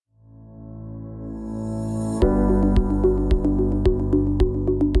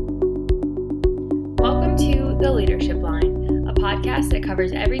Leadership Line, a podcast that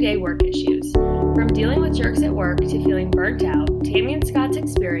covers everyday work issues. From dealing with jerks at work to feeling burnt out, Tammy and Scott's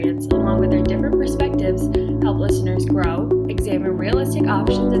experience, along with their different perspectives, help listeners grow, examine realistic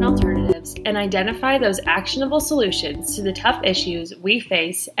options and alternatives, and identify those actionable solutions to the tough issues we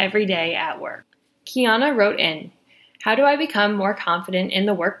face every day at work. Kiana wrote in, "How do I become more confident in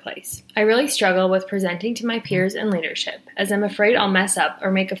the workplace? I really struggle with presenting to my peers and leadership, as I'm afraid I'll mess up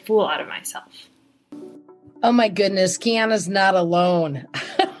or make a fool out of myself." Oh my goodness, Kiana's not alone.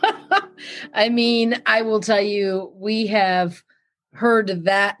 I mean, I will tell you, we have heard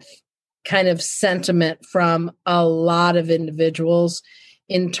that kind of sentiment from a lot of individuals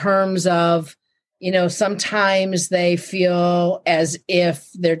in terms of, sometimes they feel as if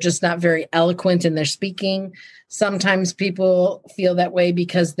they're just not very eloquent in their speaking. Sometimes people feel that way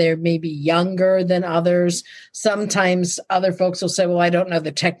because they're maybe younger than others. Sometimes other folks will say, well, I don't know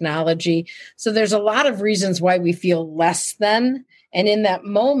the technology. So there's a lot of reasons why we feel less than. And in that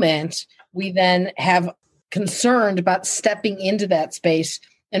moment, we then have concerned about stepping into that space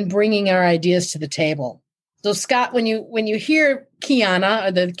and bringing our ideas to the table. So Scott, when you hear Kiana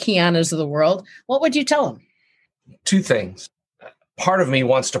or the Kianas of the world, what would you tell them? Two things. Part of me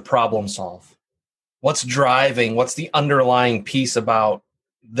wants to problem solve. What's the underlying piece about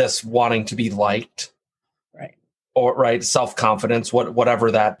this wanting to be liked? Right. Or self-confidence,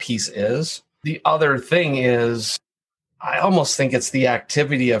 whatever that piece is. The other thing is, I almost think it's the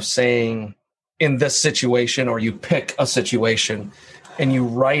activity of saying in this situation, or you pick a situation and you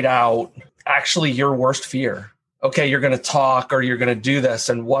write out actually your worst fear. Okay, you're going to talk or you're going to do this,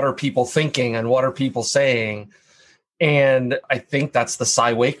 and what are people thinking and what are people saying? And I think that's the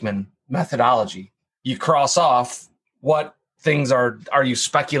Cy Wakeman methodology. You cross off what things are you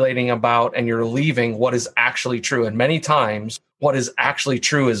speculating about, and you're leaving what is actually true. And many times what is actually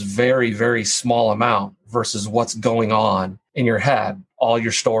true is very, very small amount versus what's going on in your head, all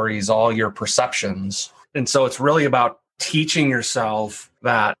your stories, all your perceptions. And so it's really about teaching yourself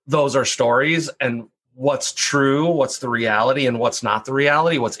that those are stories, and what's true, what's the reality, and what's not the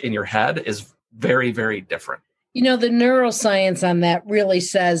reality, what's in your head is very, very different. The neuroscience on that really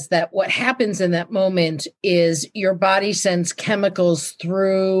says that what happens in that moment is your body sends chemicals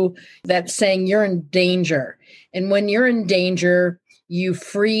through that saying you're in danger. And when you're in danger, you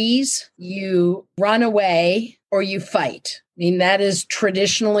freeze, you run away, or you fight. I mean, that is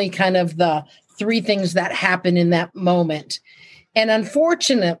traditionally kind of the three things that happen in that moment. And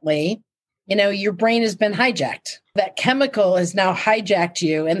unfortunately, your brain has been hijacked. That chemical has now hijacked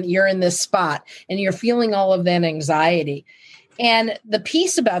you, and you're in this spot and you're feeling all of that anxiety. And the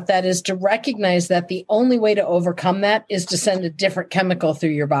piece about that is to recognize that the only way to overcome that is to send a different chemical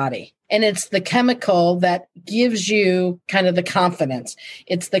through your body. And it's the chemical that gives you kind of the confidence.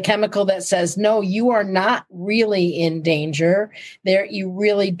 It's the chemical that says, no, you are not really in danger. You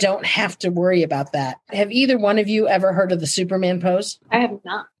really don't have to worry about that. Have either one of you ever heard of the Superman pose? I have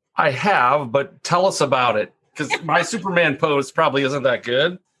not. I have, but tell us about it, because my Superman pose probably isn't that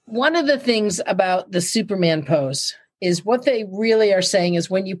good. One of the things about the Superman pose is what they really are saying is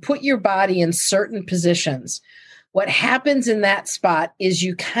when you put your body in certain positions, what happens in that spot is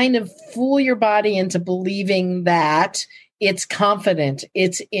you kind of fool your body into believing that it's confident,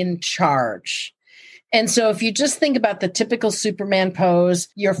 it's in charge. And so if you just think about the typical Superman pose,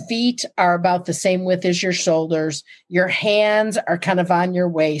 your feet are about the same width as your shoulders. Your hands are kind of on your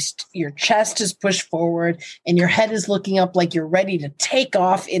waist. Your chest is pushed forward and your head is looking up like you're ready to take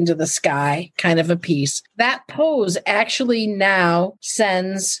off into the sky, kind of a piece. That pose actually now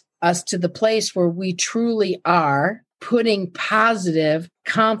sends us to the place where we truly are putting positive,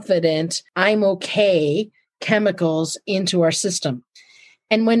 confident, I'm okay chemicals into our system.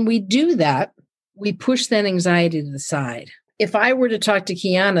 And when we do that, we push that anxiety to the side. If I were to talk to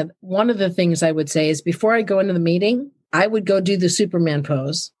Kiana, one of the things I would say is before I go into the meeting, I would go do the Superman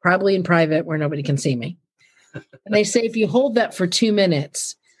pose, probably in private where nobody can see me. And they say if you hold that for 2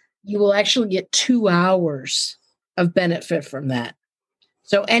 minutes, you will actually get 2 hours of benefit from that.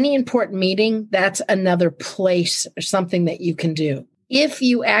 So any important meeting, that's another place or something that you can do. If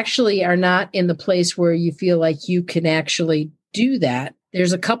you actually are not in the place where you feel like you can actually do that,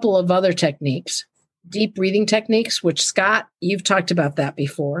 there's a couple of other techniques. Deep breathing techniques, which Scott, you've talked about that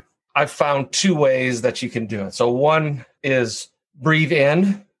before. I've found 2 ways that you can do it. So one is breathe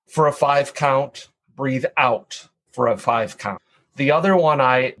in for a 5 count, breathe out for a 5 count. The other one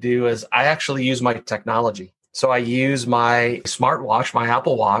I do is I actually use my technology. So I use my smartwatch, my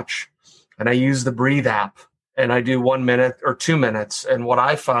Apple Watch, and I use the Breathe app. and I do 1 minute or 2 minutes. And what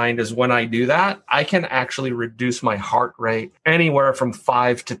I find is when I do that, I can actually reduce my heart rate anywhere from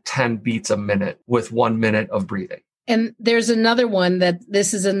 5 to 10 beats a minute with 1 minute of breathing. And there's another one that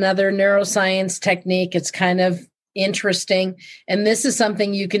this is another neuroscience technique. It's kind of interesting. And this is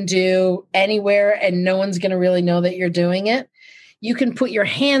something you can do anywhere and no one's going to really know that you're doing it. You can put your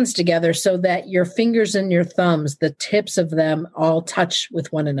hands together so that your fingers and your thumbs, the tips of them, all touch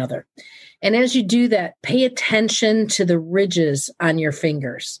with one another. And as you do that, pay attention to the ridges on your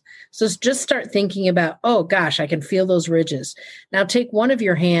fingers. So just start thinking about, oh gosh, I can feel those ridges. Now take one of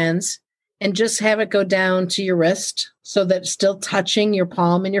your hands and just have it go down to your wrist so that it's still touching your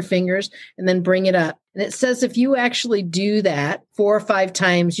palm and your fingers, and then bring it up. And it says if you actually do that 4 or 5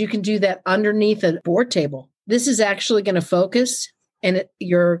 times, you can do that underneath a board table. This is actually going to focus and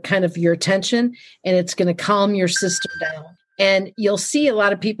your attention, and it's going to calm your system down. And you'll see a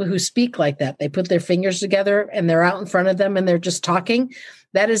lot of people who speak like that. They put their fingers together and they're out in front of them and they're just talking.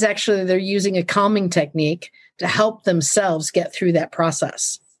 That is actually, they're using a calming technique to help themselves get through that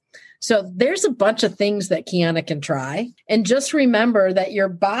process. So there's a bunch of things that Kiana can try. And just remember that your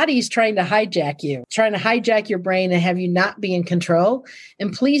body's trying to hijack you, trying to hijack your brain and have you not be in control.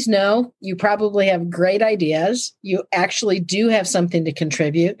 And please know, you probably have great ideas. You actually do have something to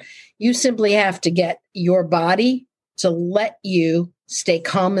contribute. You simply have to get your body to let you stay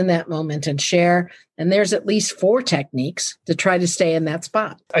calm in that moment and share. And there's at least 4 techniques to try to stay in that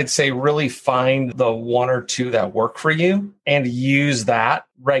spot. I'd say really find the 1 or 2 that work for you and use that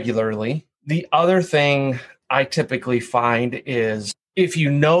regularly. The other thing I typically find is if you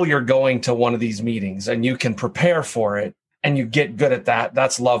know you're going to one of these meetings and you can prepare for it and you get good at that,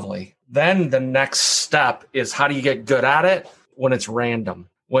 that's lovely. Then the next step is how do you get good at it when it's random,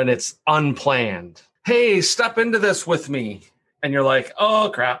 when it's unplanned? Hey, step into this with me. And you're like,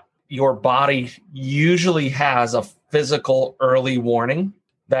 oh, crap. Your body usually has a physical early warning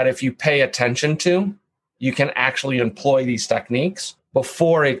that if you pay attention to, you can actually employ these techniques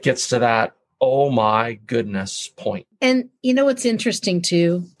before it gets to that, oh my goodness point. And you know what's interesting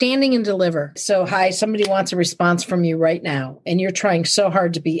too? Standing and deliver. So, hi, somebody wants a response from you right now, and you're trying so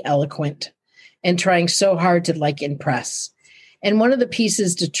hard to be eloquent and trying so hard to impress. And one of the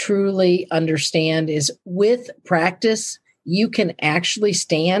pieces to truly understand is with practice, you can actually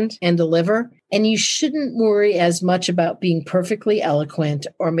stand and deliver. And you shouldn't worry as much about being perfectly eloquent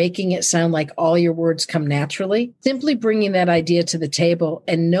or making it sound like all your words come naturally. Simply bringing that idea to the table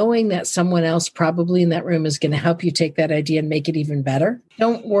and knowing that someone else probably in that room is going to help you take that idea and make it even better.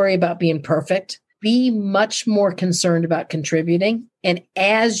 Don't worry about being perfect. Be much more concerned about contributing. And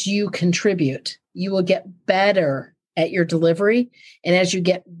as you contribute, you will get better at your delivery. And as you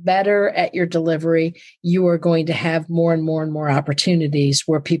get better at your delivery, you are going to have more and more and more opportunities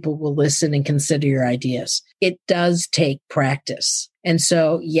where people will listen and consider your ideas. It does take practice. And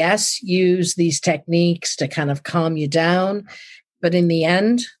so, yes, use these techniques to kind of calm you down. But in the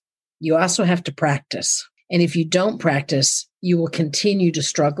end, you also have to practice. And if you don't practice, you will continue to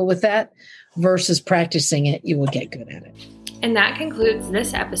struggle with that versus practicing it, you will get good at it. And that concludes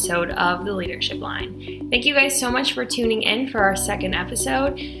this episode of The Leadership Line. Thank you guys so much for tuning in for our second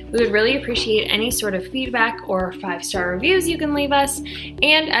episode. We would really appreciate any sort of feedback or 5-star reviews you can leave us.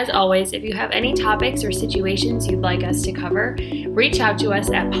 And as always, if you have any topics or situations you'd like us to cover, reach out to us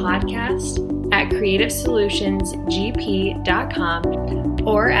at podcast@creativesolutionsgp.com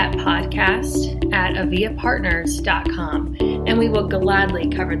or at podcast@aviapartners.com, and we will gladly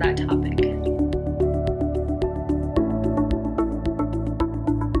cover that topic.